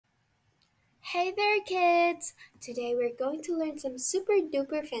Hey there, kids! Today we're going to learn some super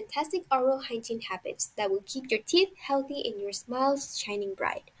duper fantastic oral hygiene habits that will keep your teeth healthy and your smiles shining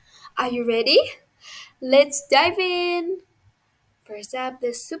bright. Are you ready? Let's dive in! First up, the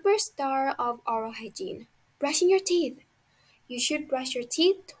superstar of oral hygiene brushing your teeth. You should brush your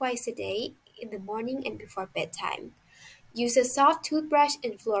teeth twice a day, in the morning and before bedtime. Use a soft toothbrush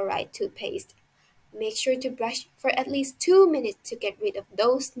and fluoride toothpaste. Make sure to brush for at least 2 minutes to get rid of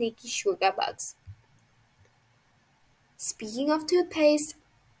those sneaky sugar bugs. Speaking of toothpaste,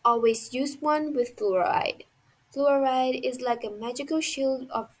 always use one with fluoride. Fluoride is like a magical shield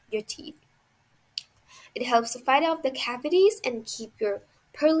of your teeth. It helps to fight off the cavities and keep your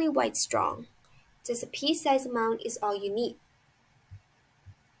pearly white strong. Just a pea-sized amount is all you need.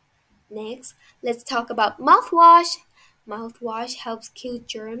 Next, let's talk about mouthwash. Mouthwash helps kill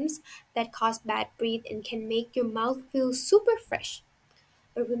germs that cause bad breath and can make your mouth feel super fresh.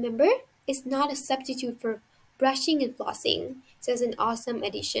 But remember, it's not a substitute for brushing and flossing. It's just an awesome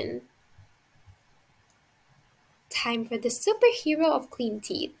addition. Time for the superhero of clean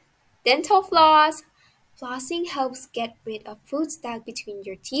teeth. Dental floss. Flossing helps get rid of food stuck between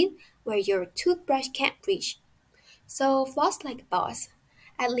your teeth where your toothbrush can't reach. So floss like a boss,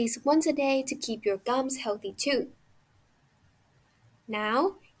 at least once a day to keep your gums healthy too.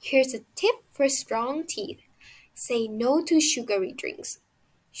 Now, here's a tip for strong teeth. Say no to sugary drinks.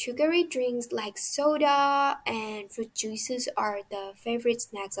 Sugary drinks like soda and fruit juices are the favorite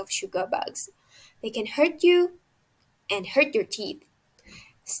snacks of sugar bugs. They can hurt you and hurt your teeth.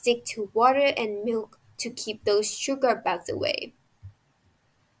 Stick to water and milk to keep those sugar bugs away.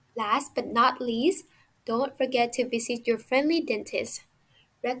 Last but not least, don't forget to visit your friendly dentist.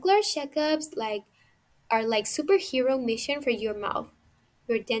 Regular checkups are like superhero mission for your mouth.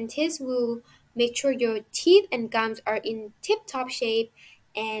 Your dentist will make sure your teeth and gums are in tip-top shape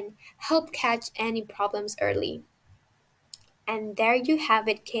and help catch any problems early. And there you have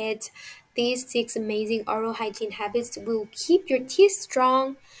it, kids. These 6 amazing oral hygiene habits will keep your teeth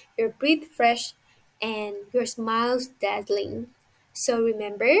strong, your breath fresh, and your smiles dazzling. So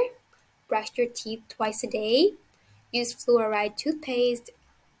remember, brush your teeth twice a day, use fluoride toothpaste,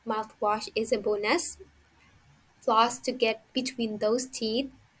 mouthwash is a bonus, floss to get between those teeth,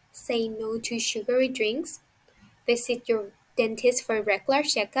 say no to sugary drinks, visit your dentist for regular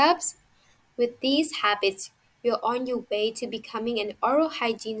checkups. With these habits, you're on your way to becoming an oral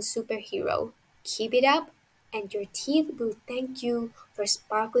hygiene superhero. Keep it up, and your teeth will thank you for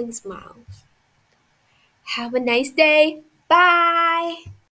sparkling smiles. Have a nice day. Bye!